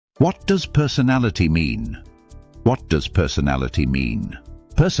What does personality mean? What does personality mean?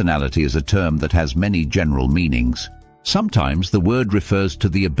 Personality is a term that has many general meanings. Sometimes the word refers to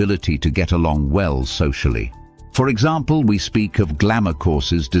the ability to get along well socially. For example, we speak of glamour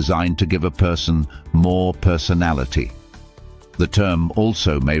courses designed to give a person more personality. The term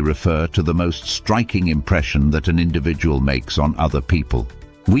also may refer to the most striking impression that an individual makes on other people.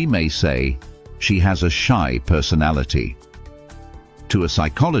 We may say, "She has a shy personality." To a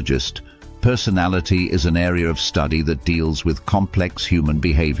psychologist, personality is an area of study that deals with complex human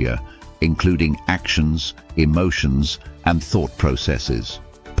behavior, including actions, emotions, and thought processes.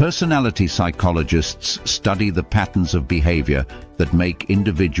 Personality psychologists study the patterns of behavior that make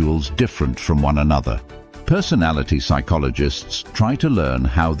individuals different from one another. Personality psychologists try to learn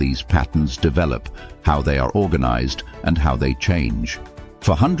how these patterns develop, how they are organized, and how they change.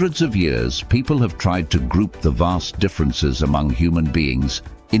 For hundreds of years, people have tried to group the vast differences among human beings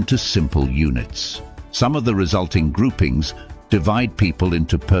into simple units. Some of the resulting groupings divide people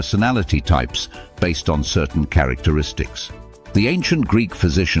into personality types based on certain characteristics. The ancient Greek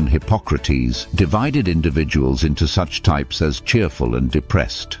physician Hippocrates divided individuals into such types as cheerful and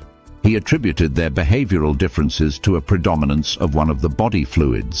depressed. He attributed their behavioral differences to a predominance of one of the body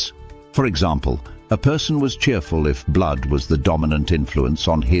fluids. For example, a person was cheerful if blood was the dominant influence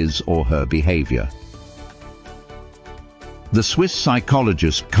on his or her behavior. The Swiss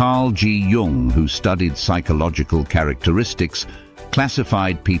psychologist Carl Jung, who studied psychological characteristics,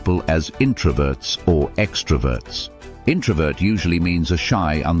 classified people as introverts or extroverts. Introvert usually means a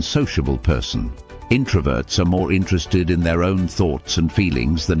shy, unsociable person. Introverts are more interested in their own thoughts and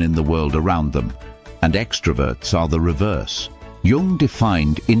feelings than in the world around them, and extroverts are the reverse. Jung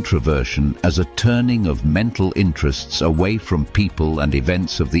defined introversion as a turning of mental interests away from people and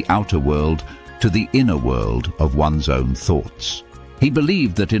events of the outer world to the inner world of one's own thoughts. He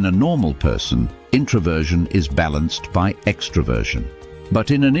believed that in a normal person, introversion is balanced by extroversion.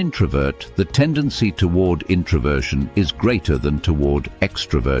 But in an introvert, the tendency toward introversion is greater than toward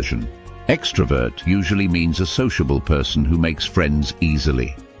extroversion. Extrovert usually means a sociable person who makes friends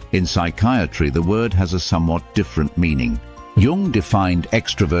easily. In psychiatry, the word has a somewhat different meaning. Jung defined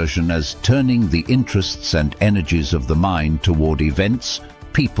extroversion as turning the interests and energies of the mind toward events,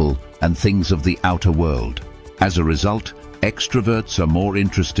 people, and things of the outer world. As a result, extroverts are more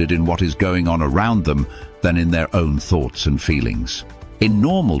interested in what is going on around them than in their own thoughts and feelings. In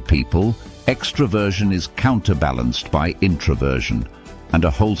normal people, extroversion is counterbalanced by introversion, and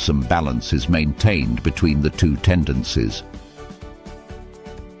a wholesome balance is maintained between the two tendencies.